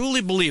I truly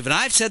believe, and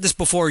I've said this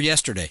before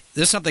yesterday.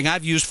 This is something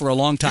I've used for a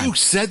long time. You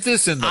said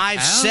this in the past?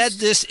 I've said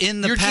this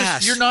in the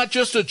past. You're not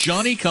just a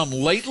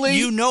Johnny-come-lately?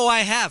 You know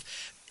I have.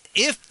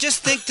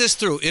 Just think this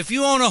through. If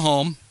you own a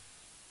home,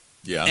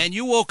 and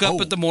you woke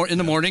up in the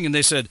morning and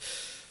they said,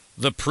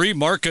 the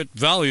pre-market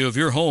value of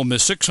your home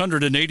is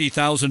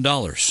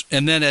 $680,000.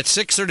 And then at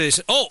 6:30 they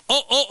said,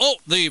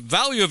 the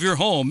value of your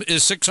home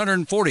is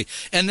 $640,000.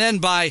 And then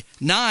by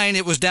 9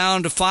 it was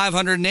down to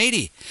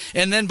 $580,000.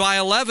 And then by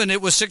 11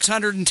 it was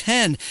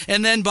 $610,000.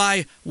 And then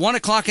by 1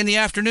 o'clock in the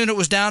afternoon it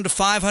was down to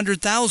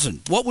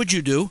 $500,000. What would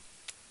you do?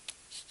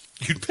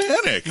 You'd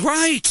panic.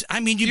 Right.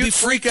 I mean, you'd be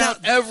freaked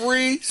out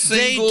every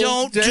single They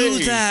don't day.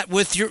 do that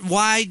with your...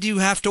 Why do you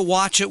have to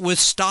watch it with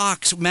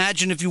stocks?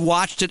 Imagine if you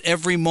watched it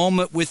every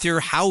moment with your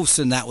house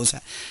and that was...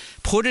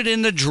 Put it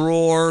in the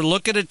drawer,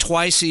 look at it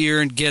twice a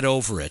year, and get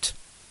over it.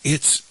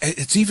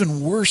 It's even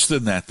worse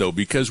than that, though,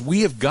 because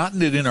we have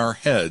gotten it in our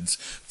heads,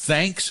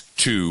 thanks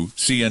to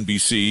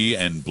CNBC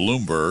and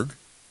Bloomberg,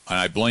 and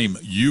I blame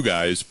you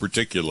guys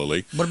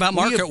particularly. What about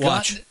Market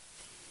Watch?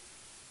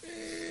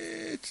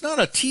 It's not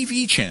a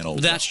TV channel.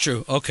 That's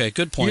true. Okay,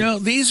 good point. You know,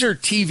 these are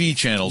TV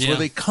channels where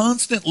they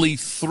constantly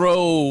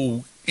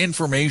throw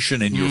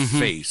information in your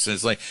face. And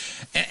it's like,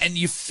 and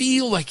you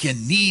feel like you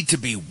need to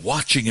be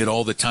watching it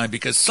all the time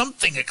because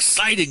something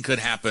exciting could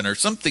happen or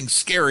something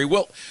scary.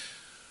 Well,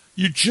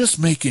 you're just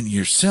making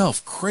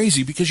yourself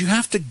crazy because you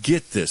have to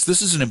get this.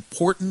 This is an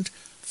important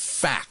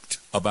fact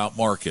about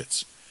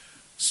markets.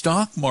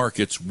 Stock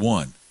markets,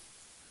 one,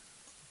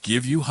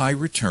 give you high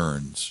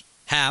returns.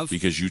 Have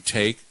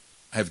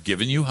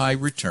given you high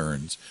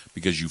returns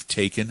because you've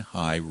taken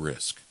high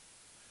risk.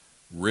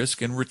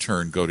 Risk and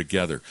return go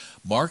together.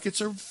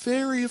 Markets are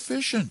very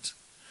efficient.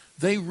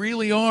 They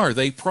really are.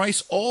 They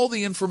price all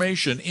the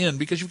information in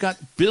because you've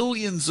got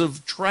billions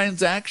of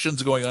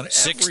transactions going on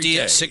every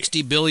day.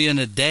 60 billion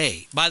a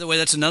day. By the way,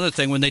 that's another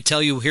thing. When they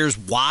tell you here's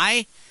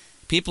why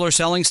people are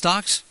selling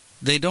stocks,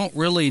 they don't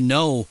really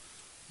know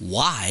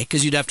why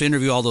because you'd have to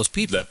interview all those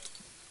people.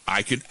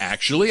 I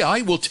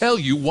will tell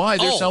you why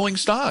they're selling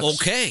stocks.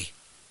 Okay.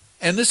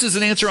 And this is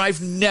an answer I've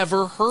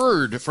never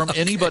heard from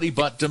anybody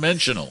but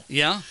Dimensional.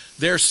 Yeah?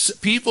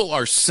 People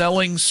are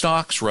selling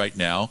stocks right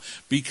now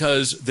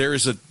because there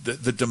is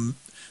the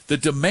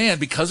demand,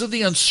 because of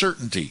the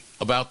uncertainty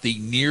about the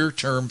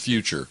near-term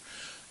future.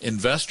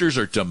 Investors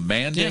are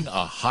demanding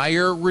a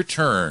higher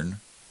return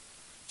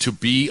to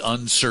be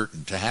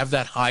uncertain, to have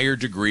that higher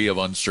degree of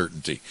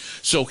uncertainty.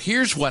 So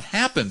here's what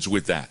happens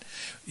with that.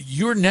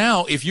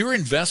 If you're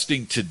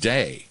investing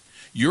today,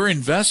 you're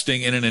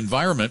investing in an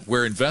environment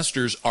where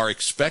investors are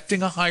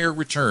expecting a higher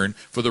return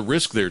for the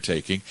risk they're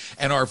taking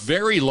and are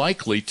very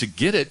likely to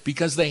get it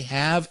because they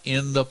have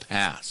in the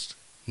past.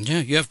 Yeah,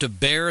 you have to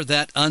bear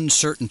that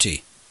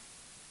uncertainty.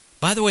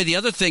 By the way, the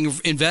other thing,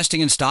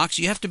 investing in stocks,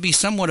 you have to be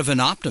somewhat of an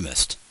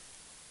optimist.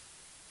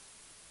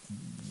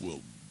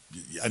 Well,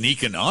 an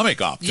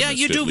economic optimist. Yeah,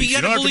 you do. You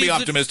don't have to be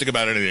optimistic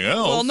about anything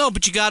else. Well, no,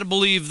 but you got to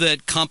believe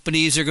that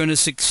companies are going to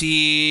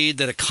succeed,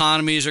 that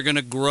economies are going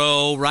to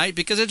grow, right?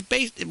 Because it's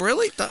based.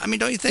 Really, I mean,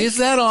 don't you think? Is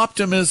that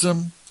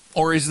optimism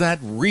or is that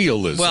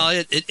realism?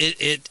 Well,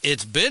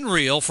 it's been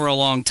real for a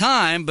long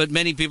time, but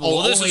many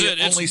people.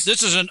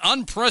 This is an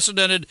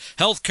unprecedented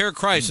healthcare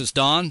crisis,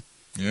 Don.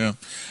 Yeah.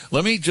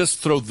 Let me just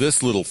throw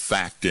this little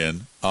fact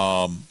in.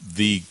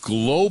 The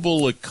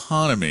global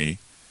economy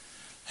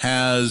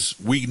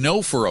we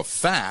know for a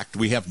fact,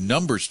 we have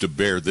numbers to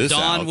bear this out.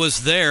 Don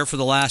was there for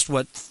the last,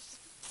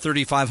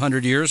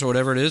 3,500 years or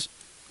whatever it is?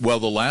 Well,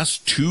 the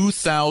last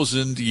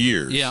 2,000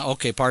 years. Yeah,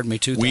 okay, pardon me,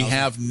 2,000. We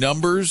have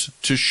numbers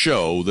to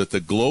show that the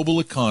global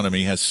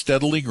economy has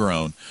steadily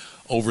grown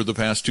over the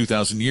past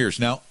 2,000 years.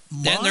 Now,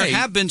 and there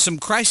have been some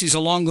crises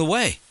along the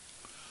way.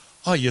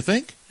 Oh, you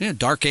think? Yeah,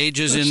 Dark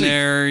Ages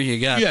there. You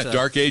got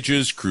Dark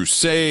Ages,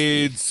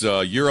 Crusades,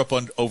 Europe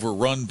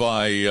overrun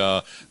by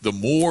the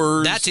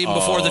Moors. That's even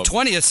before the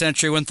 20th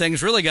century when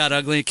things really got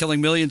ugly,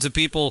 killing millions of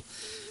people.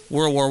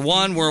 World War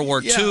I, World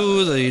War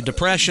II, the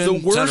Depression.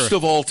 The worst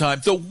of all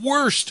time, the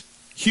worst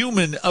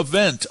human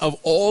event of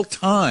all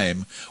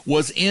time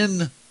was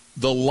in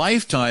the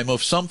lifetime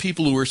of some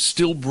people who are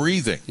still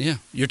breathing. Yeah,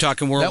 you're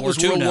talking World War II.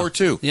 That was World War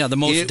II. Yeah, the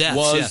most deaths. It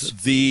was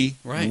the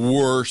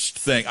worst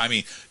thing. I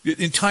mean,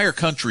 entire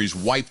countries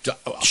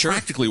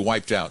practically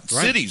wiped out.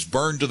 Right. Cities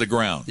burned to the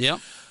ground. Yeah.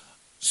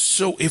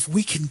 So if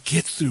we can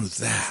get through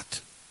that,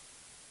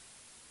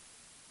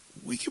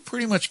 we can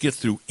pretty much get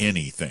through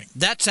anything.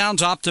 That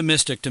sounds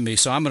optimistic to me,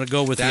 so I'm going to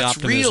go with the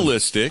optimism. That's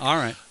realistic. All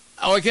right.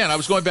 Oh, again, I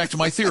was going back to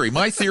my theory.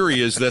 My theory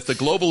is that the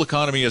global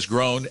economy has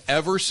grown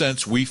ever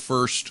since we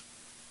first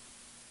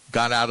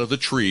got out of the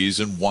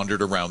trees and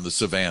wandered around the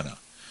savannah.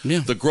 Yeah.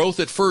 The growth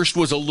at first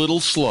was a little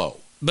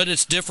slow. But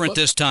it's different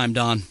this time,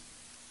 Don.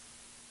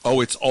 Oh,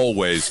 it's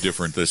always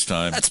different this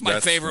time. That's my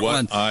favorite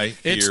one.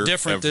 It's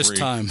different this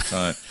time.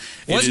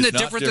 Wasn't it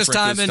different this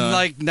time in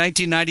like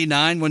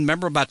 1999 when,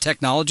 remember about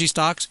technology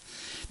stocks?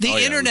 The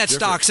internet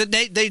stocks,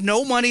 they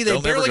no money, they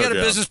barely got a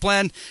business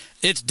plan.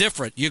 It's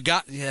different.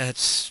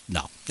 It's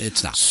not.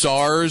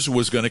 SARS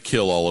was going to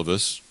kill all of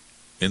us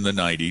in the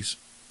 90s.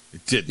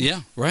 It didn't.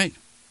 Yeah, right.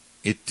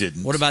 It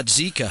didn't. What about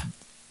Zika?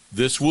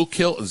 This will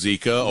kill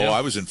Zika. Yeah. Oh,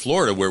 I was in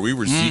Florida where we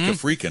were Zika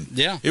freaking.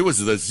 Yeah. It was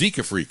the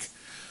Zika freak.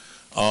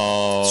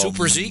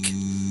 Super Zeke.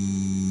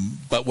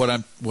 But what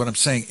I'm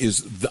saying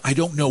is I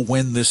don't know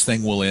when this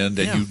thing will end,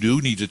 and you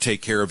do need to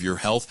take care of your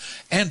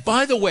health. And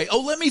by the way,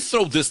 let me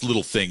throw this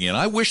little thing in.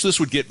 I wish this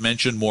would get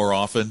mentioned more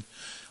often.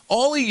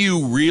 All of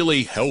you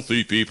really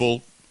healthy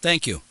people.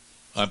 Thank you.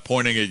 I'm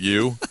pointing at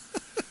you.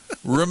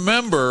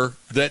 Remember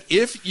that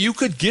if you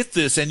could get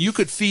this and you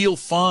could feel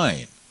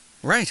fine.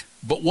 Right.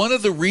 But one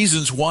of the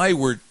reasons why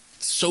we're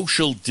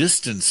social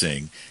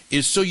distancing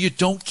is so you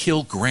don't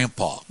kill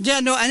Grandpa. Yeah,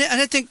 no, and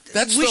I think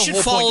we should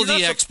follow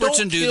the experts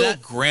and do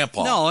that.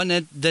 Grandpa. No, and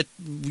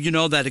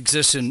that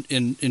exists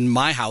in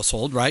my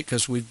household, right?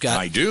 Because we've got.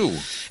 I do,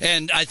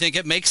 and I think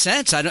it makes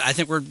sense. I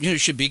think we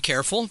should be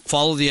careful,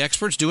 follow the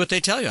experts, do what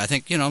they tell you. I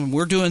think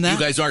we're doing that.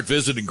 You guys aren't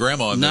visiting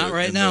Grandma. Not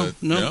right now.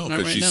 No,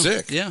 because she's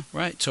sick. Yeah,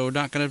 right. So we're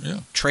not going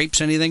to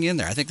traipse anything in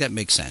there. I think that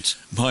makes sense.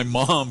 My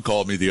mom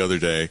called me the other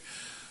day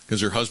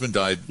because her husband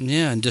died.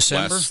 Yeah, in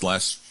December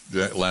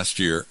last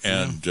year,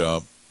 and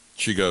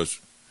she goes,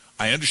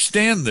 I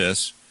understand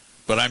this,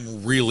 but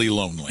I'm really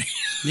lonely.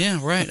 Yeah,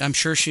 right. I'm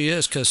sure she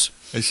is, because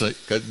it's like,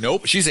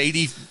 nope, she's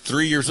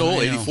 83 years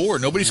old, 84.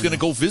 Nobody's going to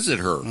go visit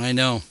her. I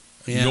know.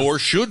 Yeah. Nor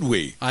should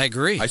we. I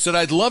agree. I said,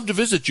 I'd love to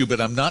visit you,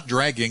 but I'm not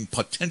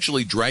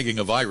potentially dragging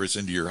a virus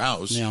into your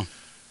house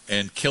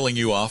and killing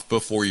you off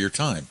before your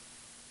time.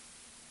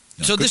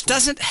 No, so this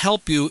doesn't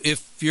help you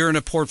if you're in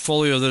a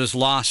portfolio that has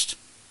lost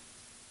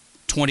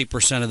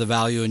 20% of the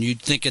value and you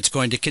think it's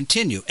going to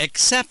continue,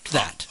 except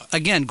that,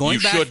 again, going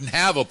back... You shouldn't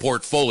have a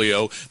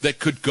portfolio that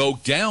could go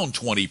down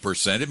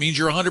 20%. It means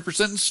you're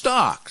 100% in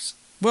stocks.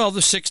 Well, the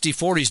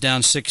 60-40 is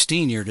down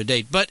 16 year to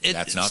date, but...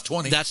 That's not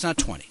 20. That's not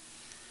 20.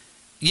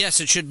 Yes,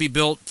 it should be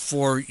built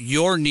for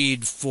your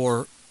need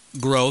for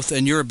growth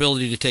and your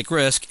ability to take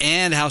risk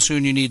and how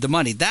soon you need the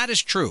money. That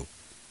is true.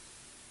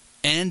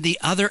 And the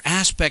other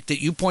aspect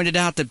that you pointed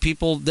out that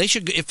people, they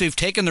should, if they've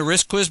taken the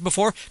risk quiz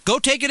before, go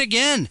take it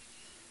again.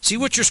 See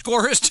what your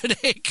score is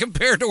today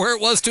compared to where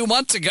it was 2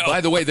 months ago.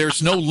 By the way,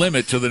 there's no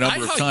limit to the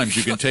number of times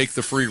you can take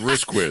the free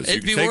risk quiz.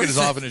 You can take it as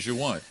often as you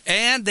want.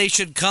 And they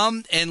should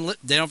come, and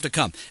they don't have to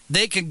come.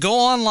 They can go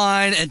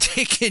online and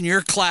take in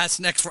your class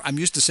next. I'm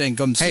used to saying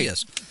come see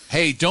us.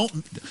 Hey,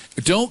 don't.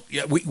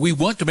 We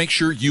want to make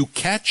sure you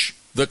catch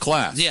The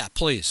class. Yeah,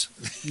 please.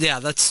 Yeah,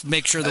 let's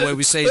make sure the way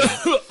we say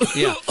that.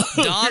 Yeah.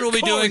 Don will be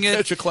doing it.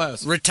 Catch a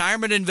class.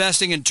 Retirement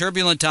Investing in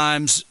Turbulent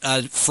Times,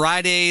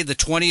 Friday, the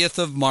 20th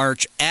of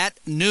March at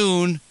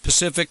noon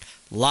Pacific,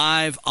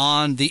 live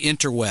on the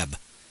interweb.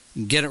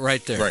 Get it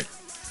right there. Right.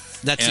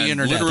 That's and the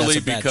internet. Literally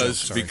That's a bad joke,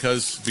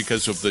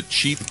 because of the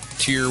cheap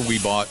tier we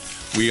bought,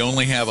 we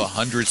only have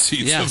 100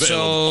 seats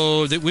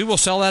available. So we will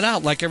sell that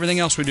out like everything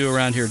else we do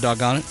around here,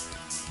 doggone it.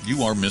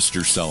 You are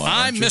Mr. Sellout.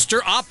 I'm Mr.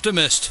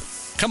 Optimist.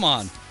 Come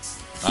on.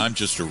 I'm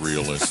just a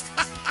realist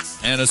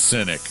and a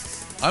cynic.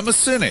 I'm a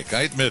cynic,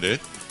 I admit it.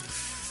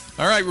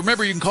 All right,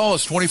 remember you can call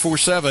us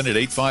 24/7 at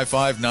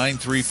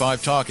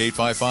 855-935-TALK,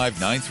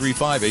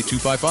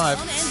 855-935-8255.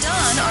 Tom and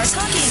Don are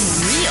talking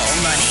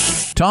real money.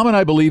 Tom and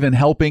I believe in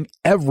helping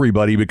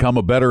everybody become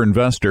a better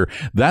investor.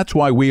 That's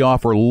why we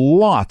offer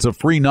lots of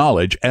free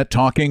knowledge at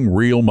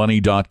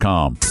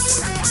TalkingRealMoney.com.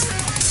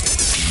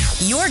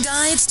 Your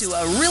guides to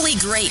a really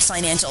great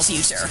financial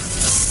future.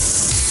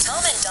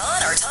 Tom and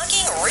Don are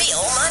talking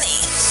real money.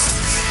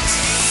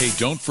 Hey,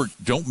 don't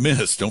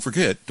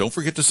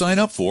forget to sign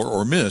up for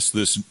or miss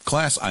this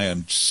class I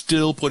am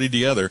still putting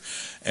together.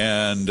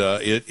 And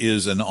it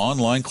is an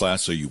online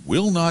class, so you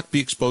will not be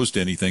exposed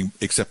to anything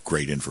except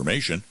great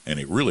information. And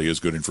it really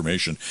is good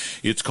information.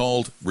 It's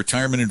called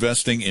Retirement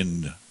Investing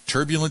in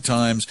Turbulent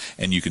Times,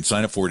 and you can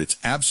sign up for it. It's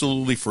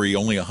absolutely free,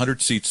 only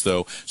 100 seats,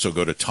 though. So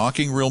go to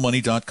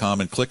TalkingRealMoney.com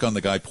and click on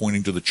the guy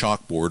pointing to the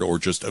chalkboard or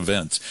just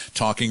events,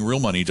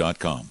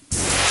 TalkingRealMoney.com.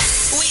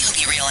 We hope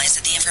you realize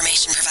that the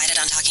information provided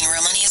on Talking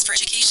Real Money is for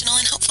educational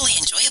and hopefully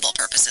enjoyable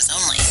purposes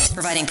only.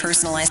 Providing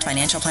personalized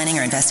financial planning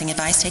or investing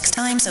advice takes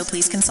time, so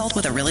please consult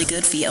with a really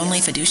good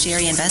fee-only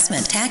fiduciary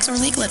investment, tax, or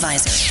legal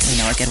advisor. We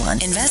know a good one.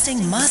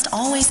 Investing must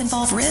always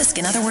involve risk.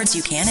 In other words,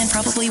 you can and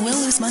probably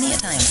will lose money at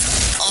times.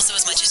 Also,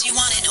 as much as you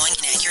want it, no one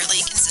can accurately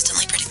and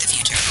consistently predict the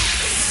future.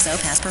 So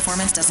past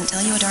performance doesn't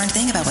tell you a darn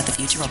thing about what the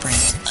future will bring.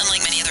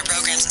 Unlike many other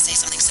programs that say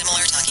something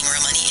similar, Talking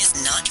Real Money is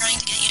not trying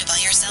to get you to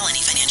buy or sell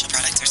any financial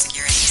products or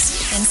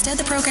securities.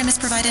 Instead, the program is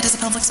provided as a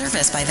public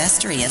service by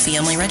Vestry, a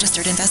fee-only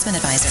registered investment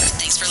advisor.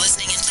 Thanks for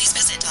listening, and please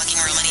visit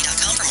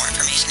TalkingRealMoney.com for more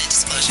information and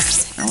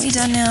disclosures. Are we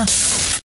done now?